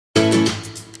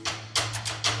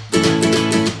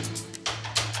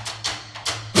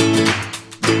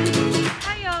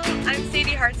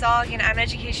vlog, and I'm an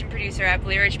education producer at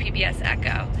Blue Ridge PBS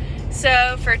Echo.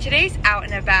 So for today's out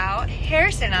and about,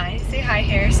 Harrison and I, say hi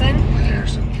Harrison. Hi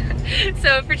Harrison.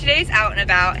 So for today's out and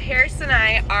about, Harrison and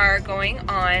I are going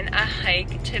on a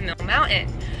hike to Mill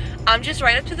Mountain. Just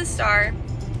right up to the star.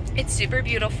 It's super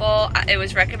beautiful. It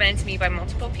was recommended to me by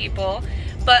multiple people.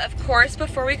 But of course,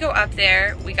 before we go up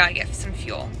there, we gotta get some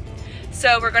fuel.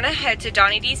 So we're gonna head to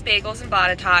Donnie D's Bagels in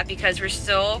Botetourt because we're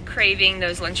still craving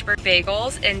those Lynchburg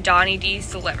bagels, and Donnie D's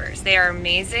delivers. They are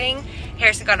amazing.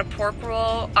 Harrison got a pork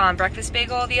roll breakfast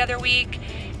bagel the other week,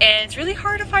 and it's really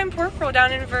hard to find pork roll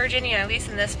down in Virginia, at least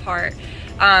in this part.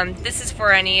 This is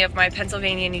for any of my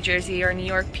Pennsylvania, New Jersey, or New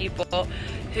York people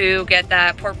who get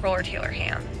that pork roll or Taylor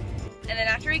ham. And then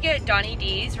after we get Donnie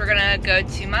D's, we're gonna go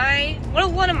to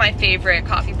one of my favorite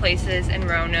coffee places in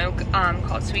Roanoke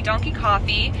called Sweet Donkey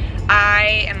Coffee.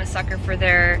 I am a sucker for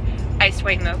their iced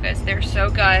white mochas. They're so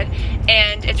good,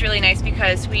 and it's really nice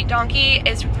because Sweet Donkey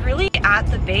is really at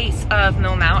the base of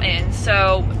Mill Mountain,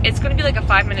 so it's gonna be like a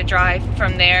 5-minute drive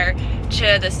from there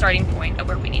to the starting point of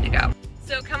where we need to go.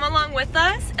 So come along with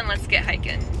us and let's get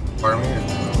hiking. Pardon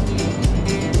me?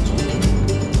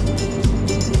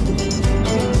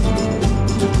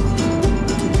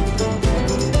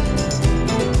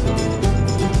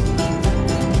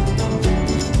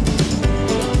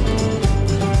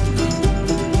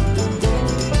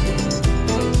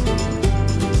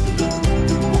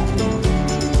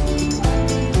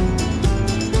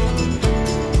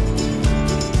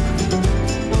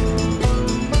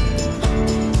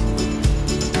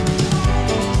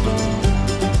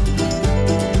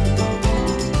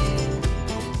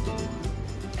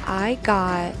 I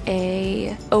got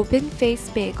a open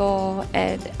faced bagel,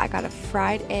 and I got a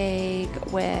fried egg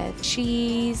with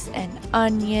cheese and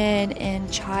onion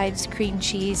and chives cream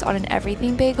cheese on an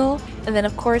everything bagel. And then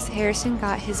of course Harrison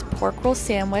got his pork roll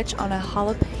sandwich on a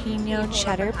jalapeno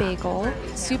cheddar bagel.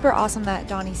 Super awesome that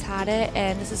Donnie's had it,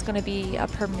 and this is going to be a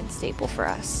permanent staple for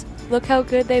us. Look how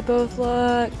good they both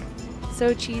look.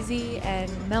 So cheesy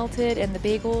and melted, and the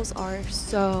bagels are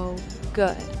so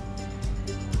good.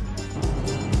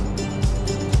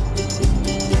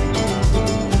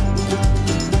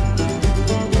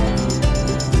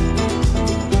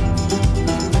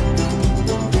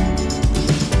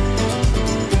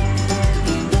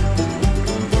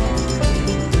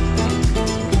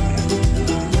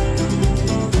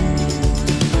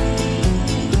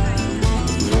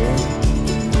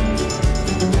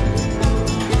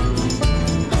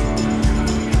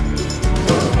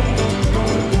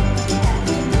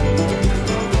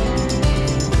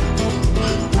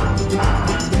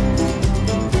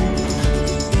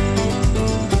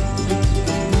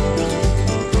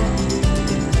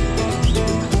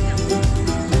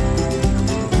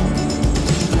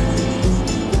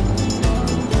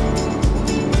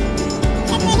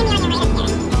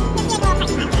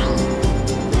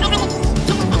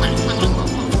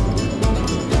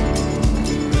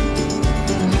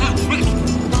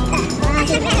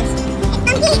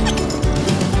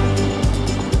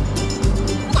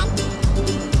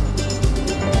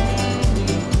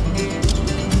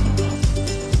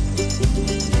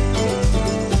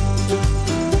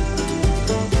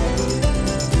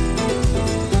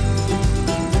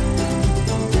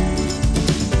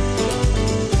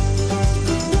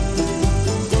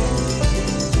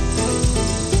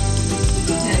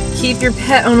 Keep your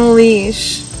pet on a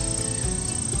leash.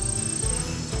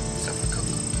 Except for Coco.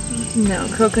 No,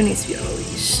 Coco needs to be on a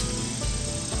leash.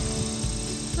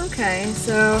 Okay,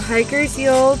 so hikers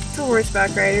yield to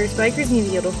horseback riders, bikers need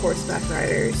to yield to horseback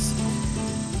riders,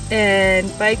 and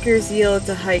bikers yield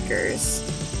to hikers.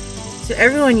 So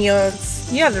everyone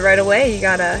yields. You have the right of way, you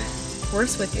got a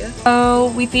horse with you.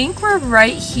 Oh, we think we're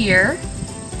right here.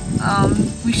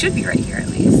 We should be right here at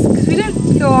least, because we did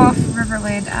go off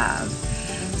Riverland Ave.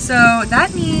 So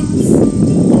that means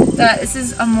that this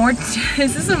is a more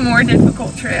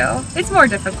difficult trail. It's more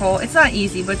difficult. It's not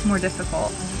easy, but it's more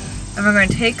difficult. And we're going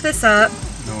to take this up.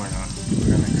 No, we're not. We're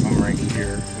going to come right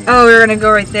here. Oh, we're going to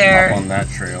go right there. Hop on that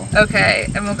trail. Okay,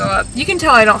 and we'll go up. You can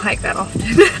tell I don't hike that often.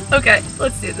 Okay,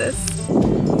 let's do this.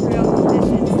 Trail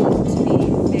conditions look to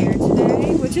be fair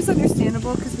today, which is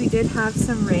understandable because we did have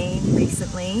some rain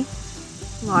recently.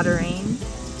 A lot of rain.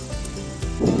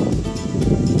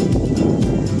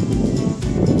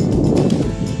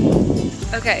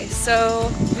 Okay, so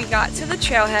we got to the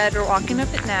trailhead. We're walking up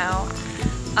it now.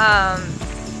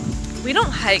 We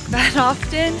don't hike that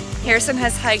often. Harrison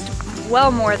has hiked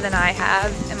well more than I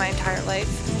have in my entire life.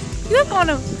 You have gone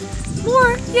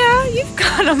you've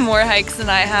gone on more hikes than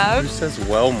I have. Who says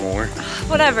well more?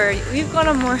 Whatever, we've gone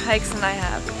on more hikes than I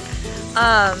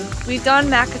have. We've done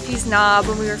McAfee's Knob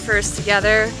when we were first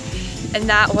together, and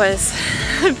that was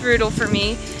brutal for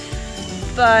me.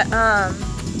 But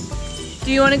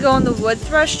do you want to go on the wood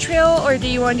thrush trail or do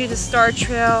you want to do the star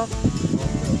trail?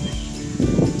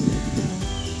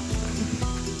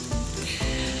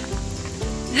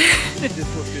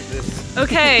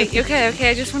 Okay,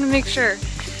 I just want to make sure.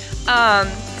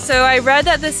 So I read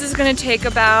that this is going to take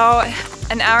about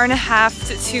an hour and a half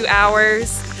to 2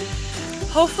 hours.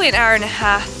 Hopefully an hour and a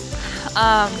half.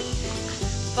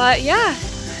 But yeah,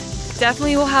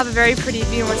 definitely we'll have a very pretty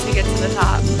view once we get to the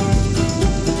top.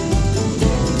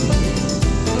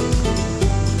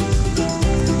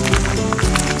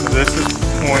 This is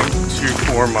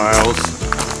 0.24 miles.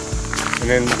 And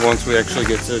then once we actually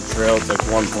get to the trail, it's like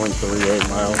 1.38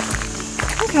 miles.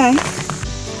 Okay.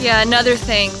 Yeah, another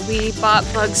thing, we bought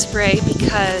bug spray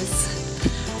because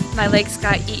my legs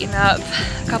got eaten up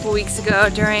a couple weeks ago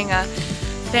during a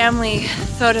family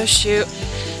photo shoot.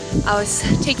 I was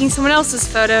taking someone else's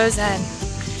photos and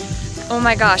oh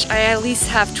my gosh, I at least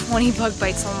have 20 bug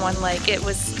bites on one leg. It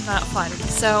was not fun.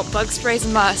 So bug spray's a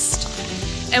must.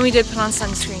 And we did put on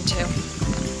sunscreen too.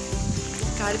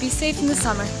 Gotta be safe in the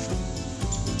summer.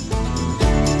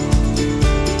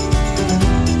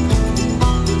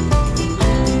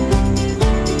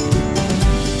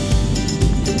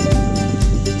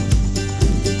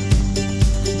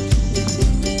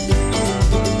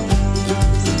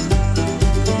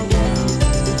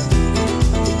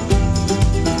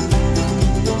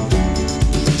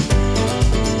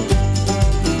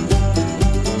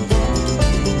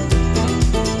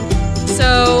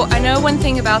 One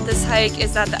thing about this hike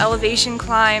is that the elevation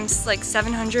climbs like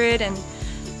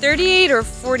 738 or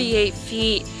 48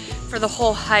 feet for the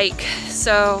whole hike.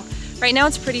 So right now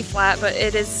it's pretty flat, but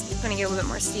it is going to get a little bit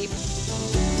more steep.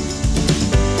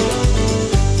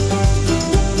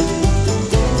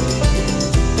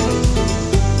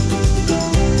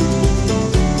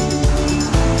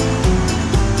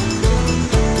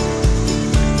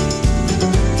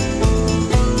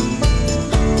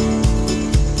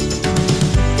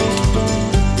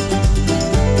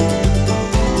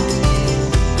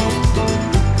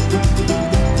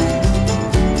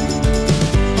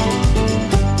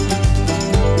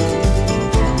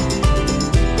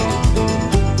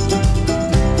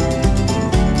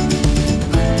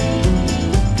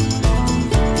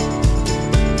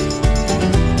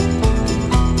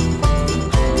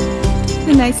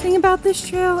 The nice thing about this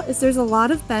trail is there's a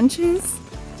lot of benches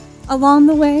along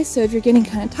the way, so if you're getting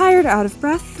kind of tired or out of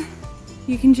breath,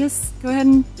 you can just go ahead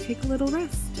and take a little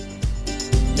rest.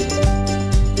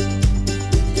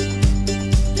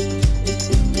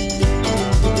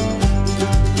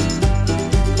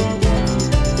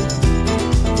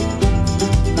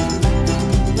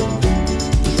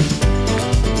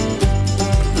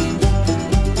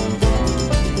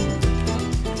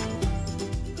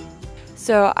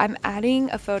 So I'm adding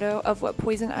a photo of what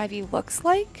poison ivy looks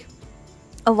like,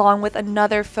 along with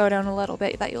another photo in a little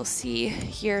bit that you'll see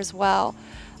here as well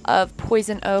of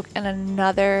poison oak and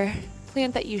another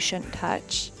plant that you shouldn't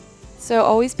touch. So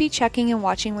always be checking and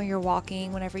watching where you're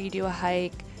walking whenever you do a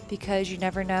hike, because you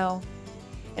never know.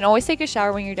 And always take a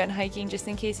shower when you're done hiking, just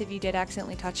in case if you did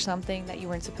accidentally touch something that you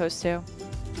weren't supposed to.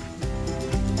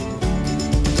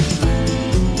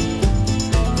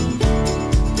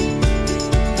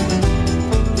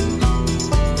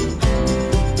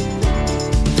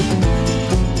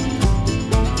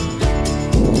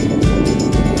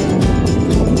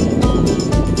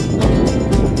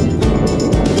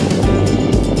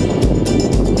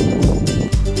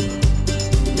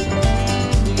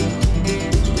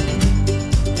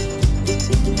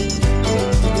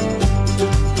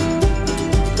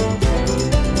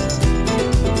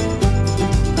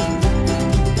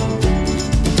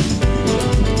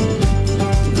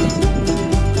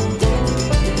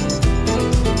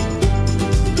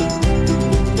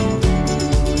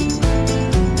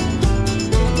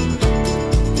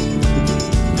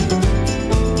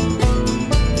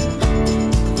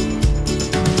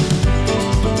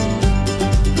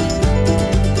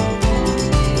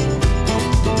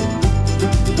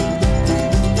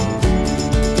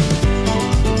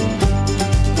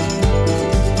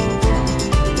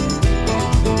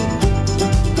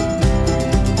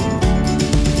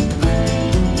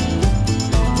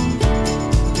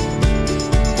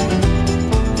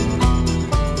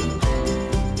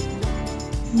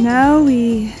 Now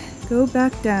we go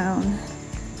back down.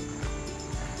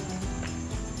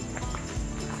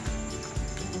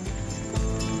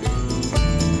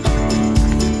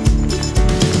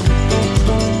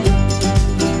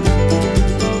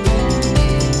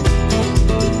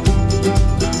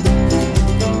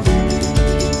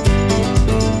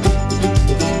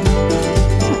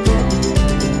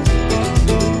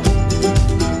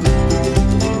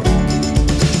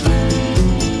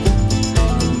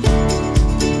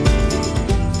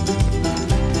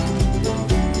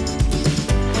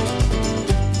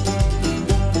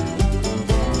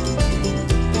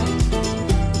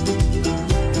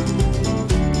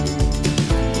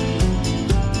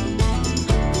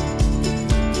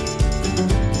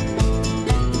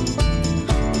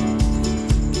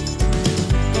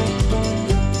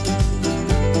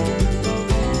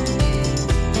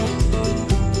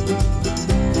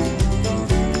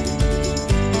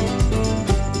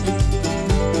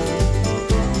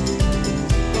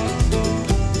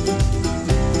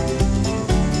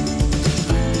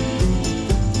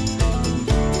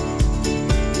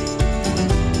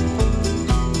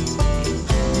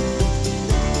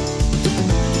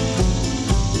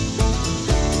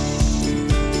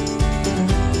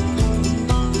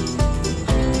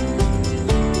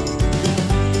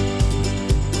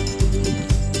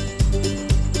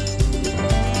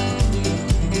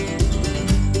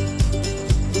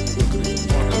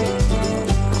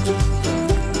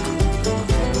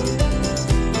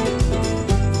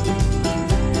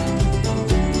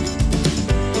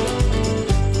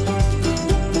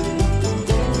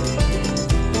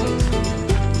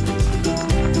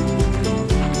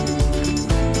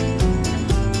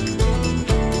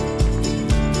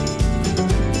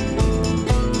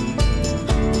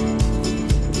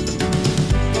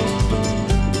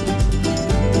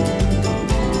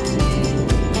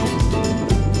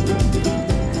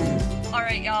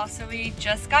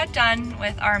 just got done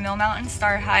with our Mill Mountain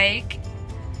Star hike.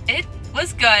 It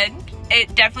was good.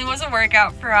 It definitely was a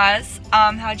workout for us.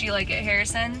 How'd you like it,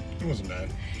 Harrison? It wasn't bad.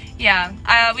 Yeah,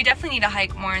 we definitely need to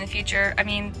hike more in the future. I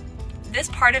mean, this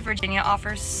part of Virginia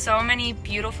offers so many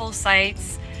beautiful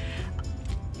sights,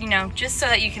 you know, just so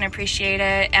that you can appreciate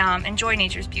it, enjoy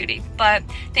nature's beauty. But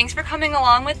thanks for coming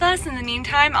along with us. In the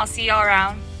meantime, I'll see y'all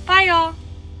around. Bye, y'all.